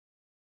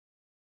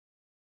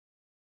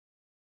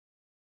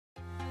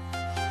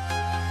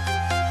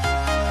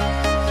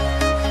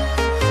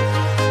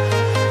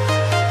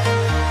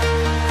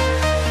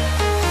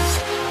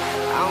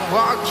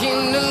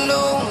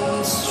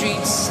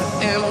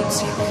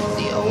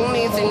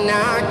Only thing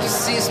I can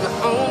see is my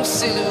own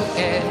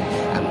silhouette.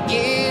 I'm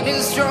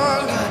getting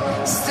stronger,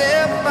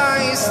 step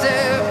by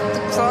step.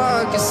 The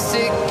clock is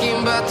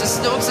ticking, but there's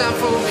no time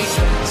for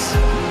regrets.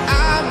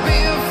 I've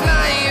been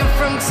flying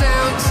from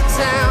town to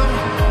town,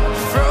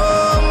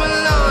 from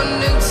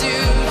London to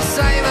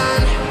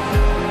Taiwan.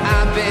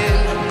 I've been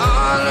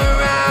all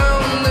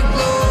around the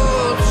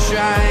globe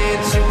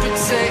trying to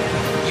protect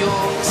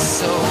your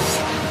soul.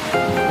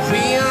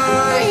 We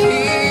are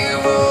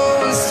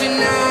heroes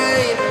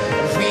tonight.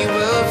 We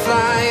will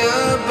fly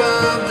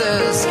above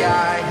the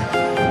sky.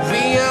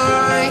 We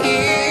are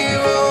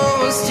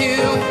heroes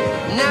tonight.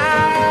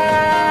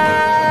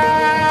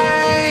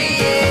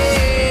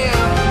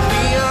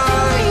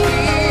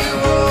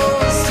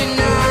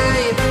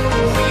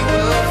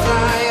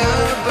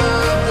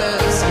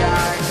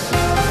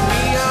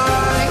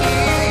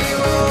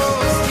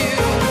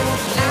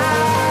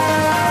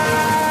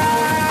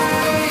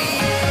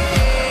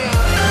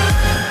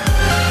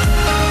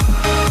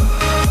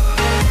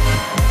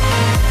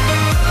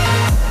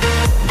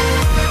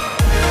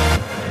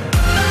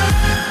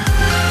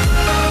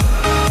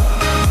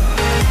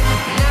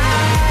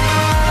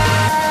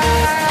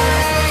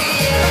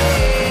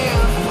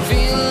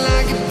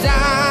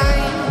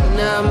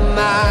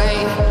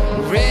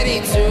 Ready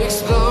to